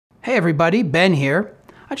Hey everybody, Ben here.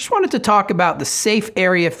 I just wanted to talk about the safe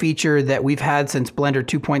area feature that we've had since Blender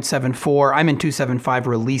 2.74. I'm in 2.75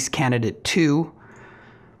 release candidate 2.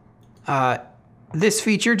 This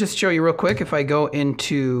feature, just to show you real quick, if I go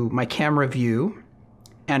into my camera view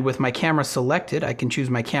and with my camera selected, I can choose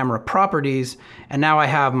my camera properties, and now I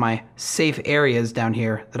have my safe areas down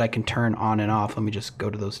here that I can turn on and off. Let me just go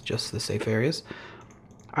to just the safe areas.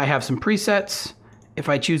 I have some presets. If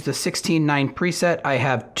I choose the 16:9 preset, I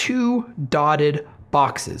have two dotted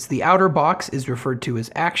boxes. The outer box is referred to as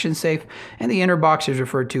action safe, and the inner box is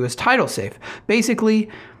referred to as title safe. Basically,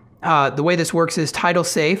 the way this works is title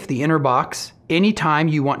safe, the inner box, anytime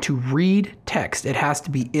you want to read text, it has to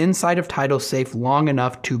be inside of title safe long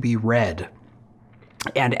enough to be read.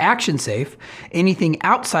 And action safe, anything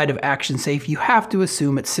outside of action safe, you have to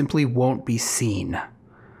assume it simply won't be seen.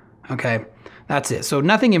 Okay, that's it. So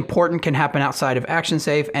nothing important can happen outside of action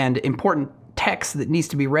safe, and important text that needs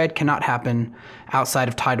to be read cannot happen outside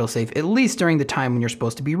of title safe, at least during the time when you're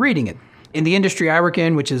supposed to be reading it. In the industry I work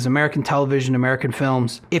in, which is American television, American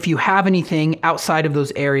films, if you have anything outside of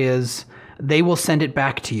those areas, they will send it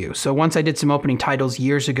back to you. So once I did some opening titles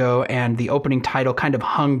years ago, and the opening title kind of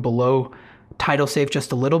hung below title safe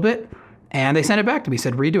just a little bit, and they sent it back to me,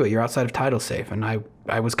 said, redo it, you're outside of title safe. And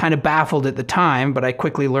I was kind of baffled at the time, but I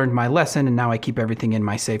quickly learned my lesson, and now I keep everything in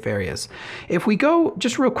my safe areas. If we go,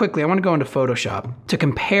 just real quickly, I want to go into Photoshop to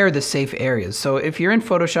compare the safe areas. So if you're in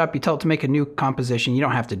Photoshop, you tell it to make a new composition, you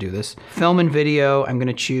don't have to do this. Film and video, I'm going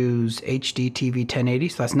to choose HD TV 1080,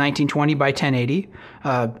 so that's 1920 by 1080,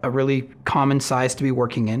 a really common size to be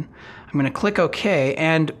working in. I'm going to click OK,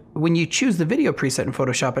 and when you choose the video preset in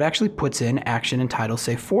Photoshop, it actually puts in action and title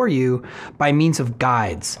safe for you by means of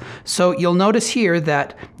guides. So you'll notice here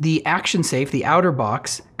that the action safe, the outer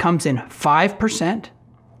box, comes in 5%,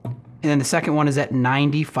 and then the second one is at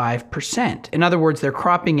 95%. In other words, they're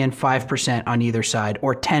cropping in 5% on either side,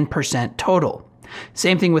 or 10% total.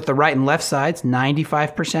 Same thing with the right and left sides,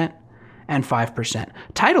 95% and 5%.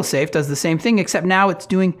 Title safe does the same thing, except now it's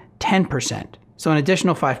doing 10%. So an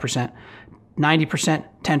additional 5%, 90%,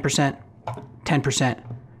 10%, 10%,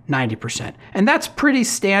 90%. And that's pretty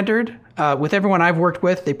standard. With everyone I've worked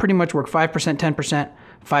with, they pretty much work 5%, 10%,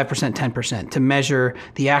 5%, 10% to measure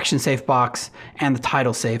the action safe box and the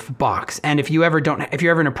title safe box. And if you're ever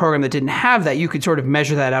in a program that didn't have that, you could sort of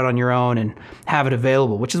measure that out on your own and have it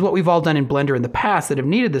available, which is what we've all done in Blender in the past that have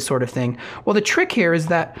needed this sort of thing. Well, the trick here is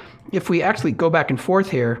that if we actually go back and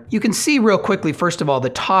forth here, you can see real quickly, first of all,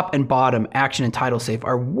 the top and bottom action and title safe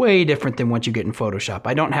are way different than what you get in Photoshop.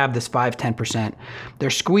 I don't have this 5, 10%. They're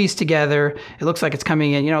squeezed together. It looks like it's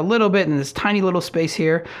coming in, a little bit in this tiny little space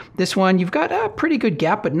here. This one, you've got a pretty good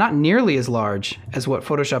gap, but not nearly as large as what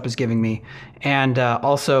Photoshop is giving me. And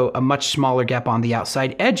also a much smaller gap on the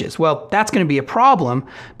outside edges. Well, that's going to be a problem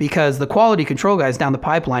because the quality control guys down the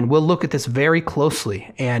pipeline will look at this very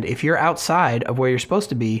closely. And if you're outside of where you're supposed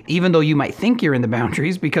to be, even though you might think you're in the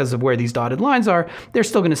boundaries because of where these dotted lines are, they're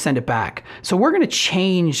still going to send it back. So we're going to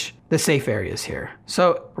change the safe areas here.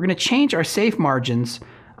 So we're going to change our safe margins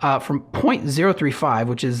from 0.035,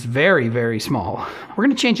 which is very, very small. We're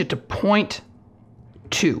going to change it to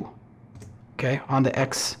 0.2, okay, on the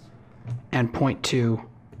X, and 0.2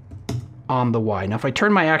 on the Y. Now, if I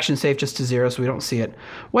turn my action safe just to 0 so we don't see it,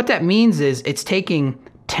 what that means is it's taking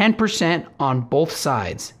 10% on both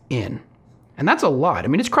sides in. And that's a lot. I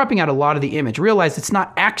mean, it's cropping out a lot of the image. Realize it's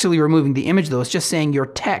not actually removing the image, though. It's just saying your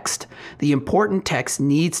text, the important text,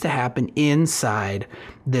 needs to happen inside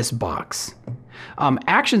this box.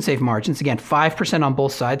 Action safe margins, again, 5% on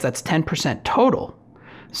both sides. That's 10% total.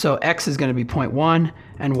 So X is going to be 0.1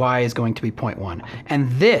 and Y is going to be 0.1.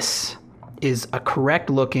 And this is a correct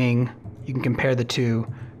looking, you can compare the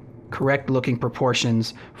two, correct looking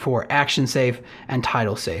proportions for action safe and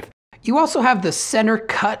title safe. You also have the center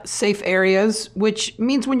cut safe areas, which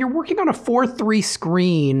means when you're working on a 4:3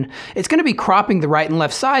 screen, it's going to be cropping the right and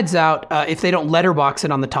left sides out if they don't letterbox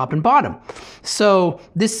it on the top and bottom. So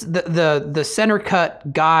the center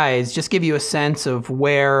cut guys just give you a sense of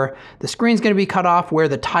where the screen's going to be cut off, where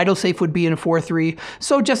the title safe would be in a 4:3.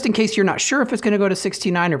 So just in case you're not sure if it's going to go to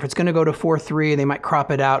 16:9 or if it's going to go to 4:3, they might crop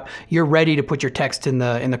it out. You're ready to put your text in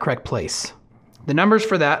the correct place. The numbers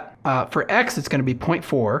for that, for X, it's going to be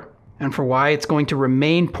 0.4. And for Y, it's going to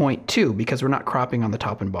remain 0.2 because we're not cropping on the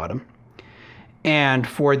top and bottom. And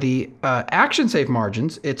for the action safe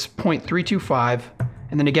margins, it's 0.325.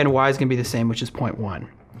 And then again, Y is going to be the same, which is 0.1.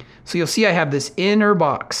 So you'll see I have this inner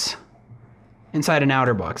box inside an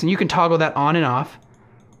outer box. And you can toggle that on and off.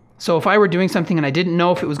 So if I were doing something and I didn't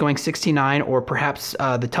know if it was going 16:9 or perhaps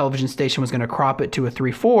the television station was going to crop it to a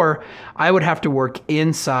 3:4, I would have to work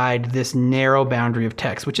inside this narrow boundary of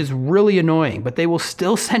text, which is really annoying, but they will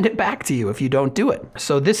still send it back to you if you don't do it.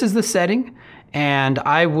 So this is the setting, and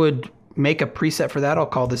I would make a preset for that. I'll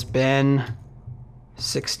call this Ben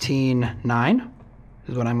 16:9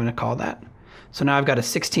 is what I'm going to call that. So now I've got a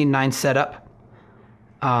 16:9 set up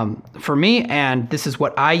for me, and this is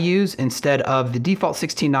what I use instead of the default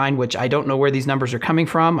 16:9, which I don't know where these numbers are coming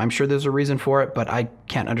from. I'm sure there's a reason for it, but I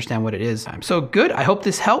can't understand what it is. So good. I hope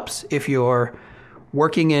this helps. If you're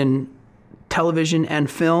working in television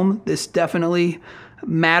and film, this definitely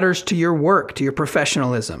matters to your work, to your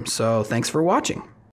professionalism. So thanks for watching.